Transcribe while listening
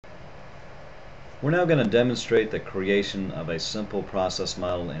We're now going to demonstrate the creation of a simple process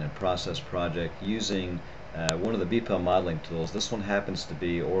model in a process project using one of the BPEL modeling tools. This one happens to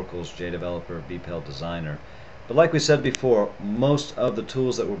be Oracle's JDeveloper BPEL Designer. But like we said before, most of the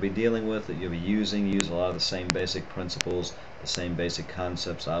tools that we'll be dealing with, that you'll be using, use a lot of the same basic principles, the same basic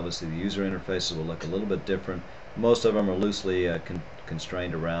concepts. Obviously the user interfaces will look a little bit different. Most of them are loosely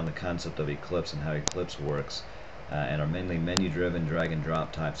constrained around the concept of Eclipse and how Eclipse works. And are mainly menu-driven,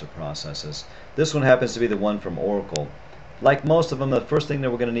 drag-and-drop types of processes. This one happens to be the one from Oracle. Like most of them, the first thing that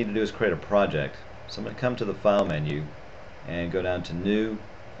we're going to need to do is create a project. So I'm going to come to the File menu and go down to New,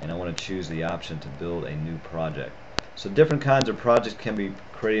 and I want to choose the option to build a new project. So different kinds of projects can be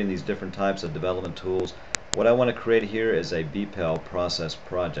created in these different types of development tools. What I want to create here is a BPEL process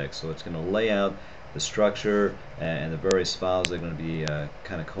project. So it's going to lay out the structure and the various files that are going to be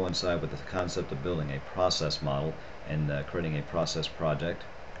kind of coincide with the concept of building a process model and creating a process project.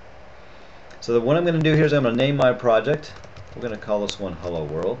 So what I'm going to do here is I'm going to name my project. We're going to call this one Hello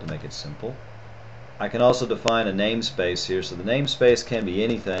World to make it simple. I can also define a namespace here. So the namespace can be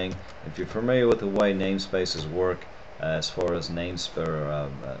anything. If you're familiar with the way namespaces work as far as names for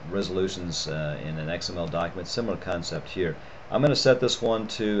resolutions in an XML document, similar concept here. I'm going to set this one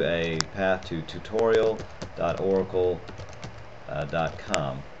to a path to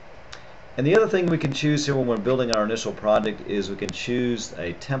tutorial.oracle.com. And the other thing we can choose here when we're building our initial project is we can choose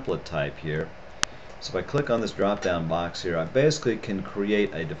a template type here. So if I click on this drop down box here, I basically can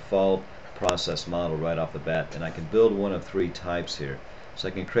create a default process model right off the bat, and I can build one of three types here. So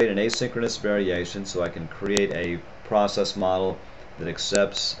I can create an asynchronous variation, so I can create a process model that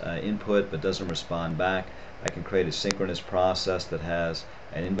accepts input but doesn't respond back. I can create a synchronous process that has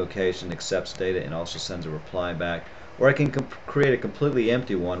an invocation, accepts data, and also sends a reply back. Or I can create a completely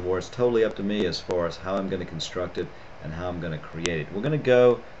empty one where it's totally up to me as far as how I'm going to construct it and how I'm going to create it. We're going to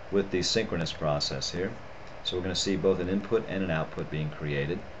go with the synchronous process here. So we're going to see both an input and an output being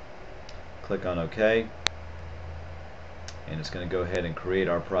created. Click on OK, and it's going to go ahead and create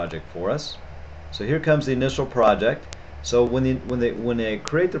our project for us. So here comes the initial project. So when they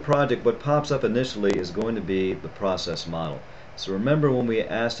create the project, what pops up initially is going to be the process model. So remember when we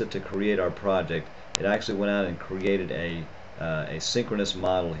asked it to create our project, it actually went out and created a synchronous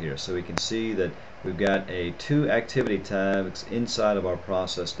model here. So we can see that we've got two activity tabs inside of our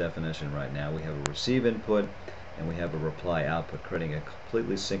process definition right now. We have a receive input and we have a reply output, creating a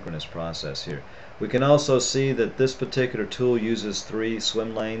completely synchronous process here. We can also see that this particular tool uses 3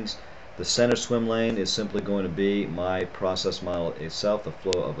 swim lanes. The center swim lane is simply going to be my process model itself, the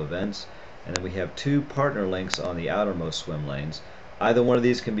flow of events, and then we have 2 partner links on the outermost swim lanes. Either one of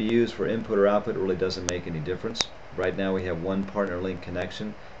these can be used for input or output. It really doesn't make any difference. Right now we have one partner link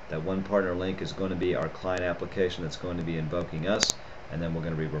connection. That one partner link is going to be our client application that's going to be invoking us, and then we're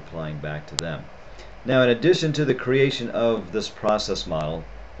going to be replying back to them. Now in addition to the creation of this process model,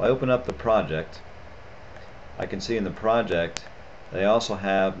 if I open up the project, I can see in the project they also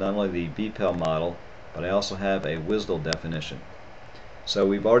have not only the BPEL model, but I also have a WSDL definition. So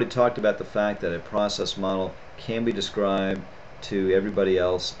we've already talked about the fact that a process model can be described to everybody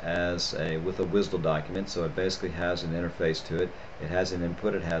else as with a WSDL document. So it basically has an interface to it. It has an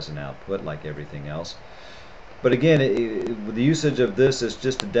input, it has an output, like everything else. But again, the usage of this is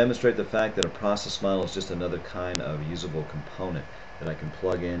just to demonstrate the fact that a process model is just another kind of usable component that I can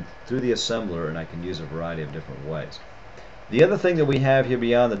plug in through the assembler, and I can use a variety of different ways. The other thing that we have here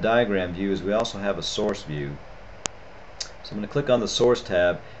beyond the diagram view is we also have a source view. So I'm going to click on the source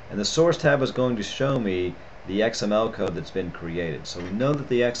tab, and the source tab is going to show me the XML code that's been created. So we know that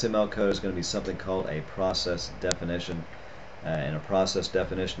the XML code is going to be something called a process definition, and a process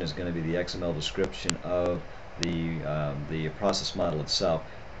definition is going to be the XML description of the process model itself.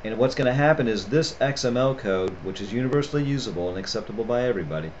 And what's going to happen is this XML code, which is universally usable and acceptable by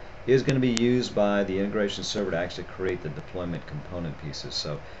everybody, is going to be used by the integration server to actually create the deployment component pieces.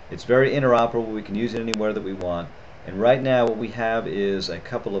 So it's very interoperable. We can use it anywhere that we want. And right now what we have is a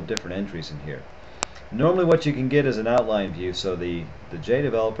couple of different entries in here. Normally what you can get is an outline view. So the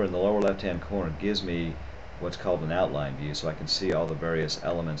JDeveloper in the lower left hand corner gives me what's called an outline view, so I can see all the various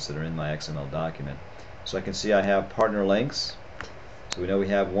elements that are in my XML document. So I can see I have partner links. So we know we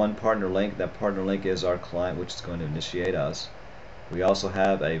have one partner link. That partner link is our client, which is going to initiate us. We also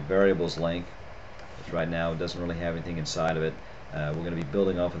have a variables link, which right now doesn't really have anything inside of it. We're going to be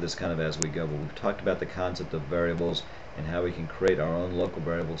building off of this kind of as we go, but we've talked about the concept of variables and how we can create our own local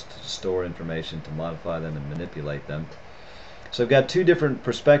variables to store information, to modify them and manipulate them. So I've got 2 different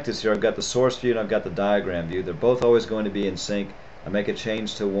perspectives here. I've got the source view and I've got the diagram view. They're both always going to be in sync. I make a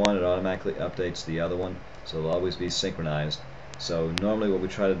change to one, it automatically updates the other one, so they'll always be synchronized. So normally what we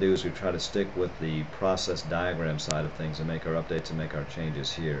try to do is we try to stick with the process diagram side of things and make our updates and make our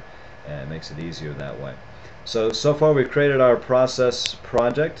changes here. And it makes it easier that way. So far we've created our process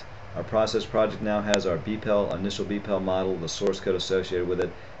project. Our process project now has our BPEL, initial BPEL model, the source code associated with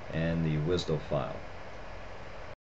it, and the WSDL file.